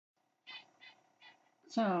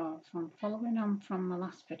So, from following on from my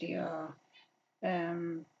last video,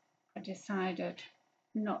 I decided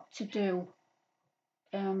not to do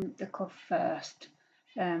the cuff first,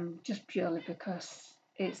 just purely because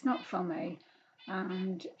it's not for me,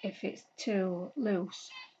 and if it's too loose,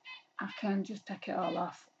 I can just take it all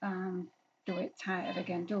off and do it tighter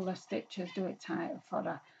again, do the stitches, do it tighter for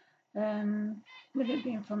her. With it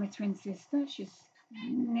being for my twin sister, she's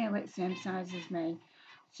nearly the same size as me,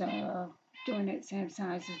 so doing it same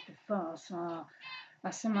size as before. So I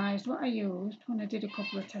surmised what I used when I did a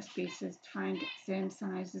couple of test pieces to find it the same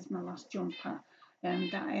size as my last jumper,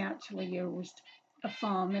 that I actually used a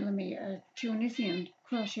 4mm Tunisian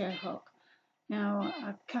crochet hook. Now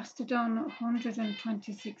I casted on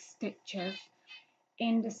 126 stitches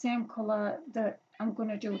in the same colour that I'm going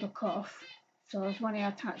to do the cuff. So as when I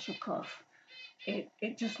attach the cuff,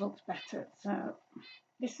 it just looks better. So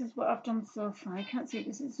this is what I've done so far. I can't see it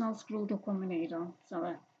because it's all screwed up on my needle.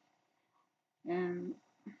 Sorry.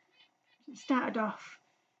 Started off,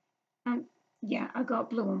 and yeah, I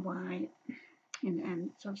got blue and white in the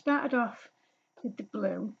end. So I've started off with the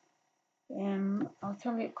blue. I'll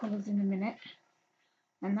tell you the colours in a minute.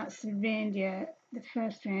 And that's the reindeer, the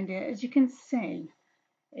first reindeer. As you can see,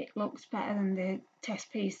 it looks better than the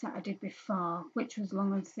test piece that I did before, which was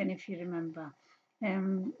long and thin, if you remember.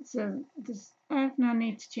 So I have no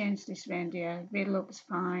need to change this reindeer. It looks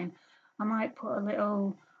fine. I might put a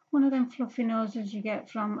little, one of them fluffy noses you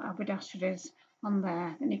get from haberdasheries on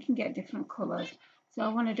there, and you can get different colours. So I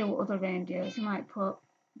want to do other reindeers. I might put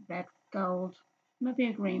red, gold, maybe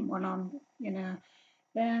a green one on, you know.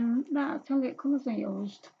 I'll tell you what colours I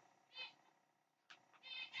used.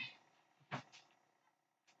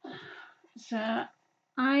 So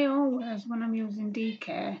I always, when I'm using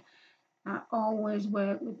DK, I always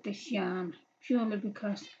work with this yarn purely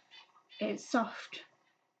because it's soft.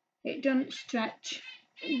 It doesn't stretch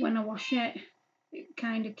when I wash it. It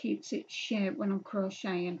kind of keeps its shape when I'm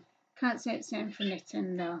crocheting. Can't say it's the same for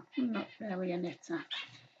knitting though. I'm not really a knitter.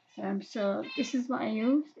 So this is what I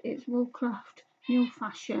used. It's Woolcraft New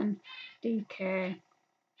Fashion DK.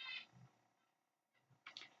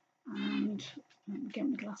 And let me get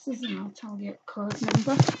my glasses and I'll tell you the code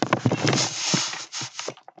number.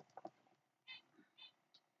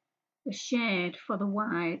 The shade for the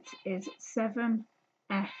white is 7F76,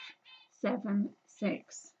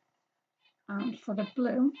 and for the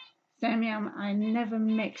blue, same yarn. I never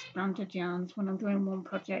mix branded yarns when I'm doing one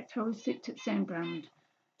project. I always stick to the same brand.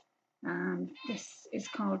 And this is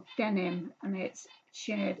called Denim, and it's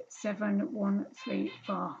shade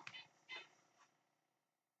 7134.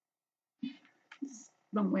 It's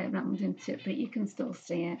the wrong way around, isn't it? But you can still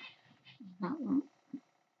see it. That one.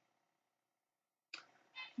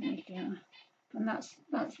 There you go. And that's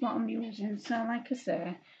what I'm using. So like I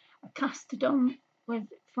say, I cast it on with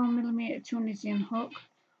 4mm Tunisian hook,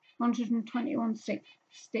 121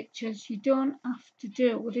 stitches. You don't have to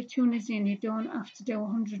do, with a Tunisian, you don't have to do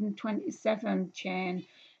 127 chain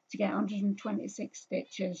to get 126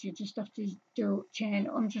 stitches. You just have to do chain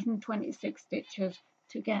 126 stitches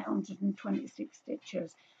to get 126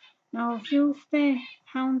 stitches. Now I've used the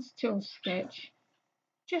Houndstooth stitch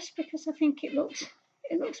just because I think it looks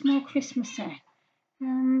more Christmassy.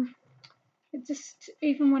 It just,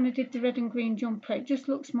 even when I did the red and green jumper, it just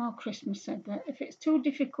looks more Christmassy. But if it's too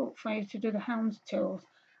difficult for you to do the Houndstooth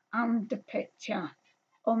and the picture,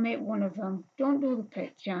 omit one of them. Don't do the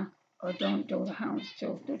picture or don't do the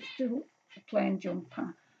Houndstooth. Just do the plain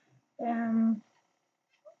jumper.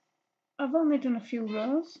 I've only done a few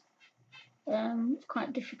rows. It's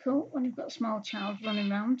quite difficult when you've got a small child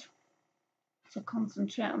running around to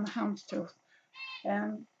concentrate on the Houndstooth.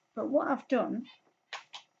 But what I've done,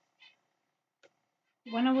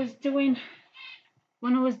 when I was doing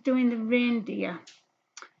the reindeer,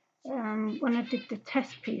 when I did the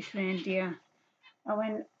test piece reindeer, I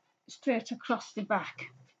went straight across the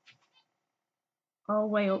back, all the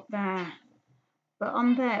way up there. But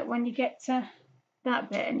on there, when you get to that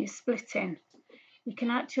bit and you're splitting, you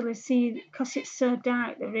can actually see, because it's so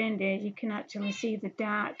dark, the reindeer, you can actually see the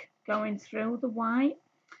dark going through the white.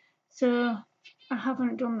 So I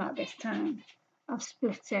haven't done that this time. I've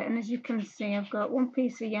split it, and as you can see, I've got one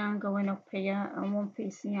piece of yarn going up here and one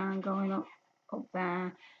piece of yarn going up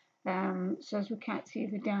there, so as we can't see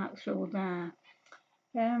the dark through there.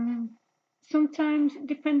 Sometimes,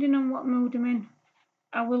 depending on what mood I'm in,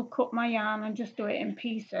 I will cut my yarn and just do it in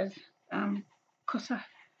pieces, because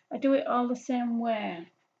I do it all the same way.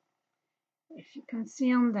 If you can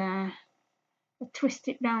see on there, I twist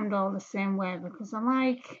it round all the same way because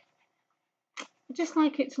I just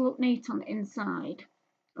like it to look neat on the inside.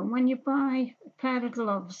 And when you buy a pair of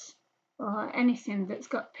gloves or anything that's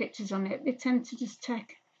got pictures on it, they tend to just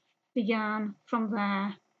take the yarn from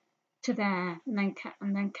there to there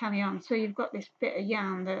and then carry on. So you've got this bit of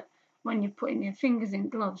yarn that when you're putting your fingers in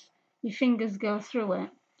gloves, your fingers go through it.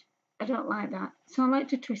 I don't like that, so I like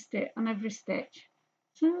to twist it on every stitch.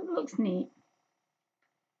 So it looks neat,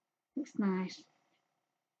 looks nice.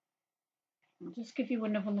 I'll just give you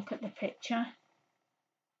another look at the picture.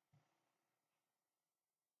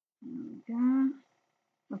 There we go.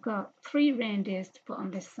 I've got 3 reindeers to put on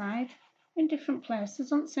this side in different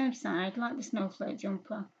places on the same side, like the snowflake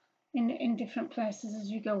jumper, in different places as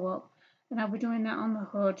you go up. And I'll be doing that on the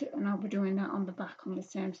hood, and I'll be doing that on the back on the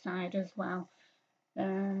same side as well.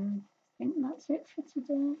 I think that's it for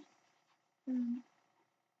today.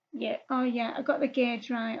 Yeah, oh yeah, I got the gauge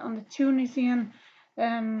right on the Tunisian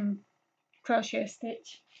crochet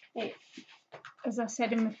stitch. It, as I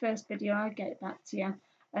said in my first video, I'll get back to you,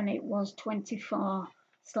 and it was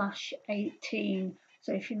 24/18.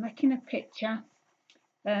 So if you're making a picture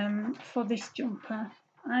for this jumper,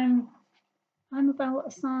 I'm about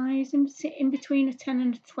a size in between a 10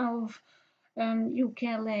 and a 12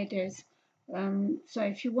 UK ladies. So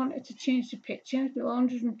if you wanted to change the picture, do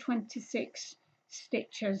 126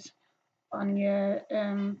 stitches on your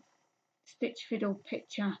stitch fiddle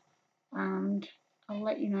picture, and I'll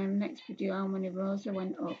let you know in the next video how many rows I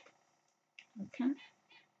went up. Okay.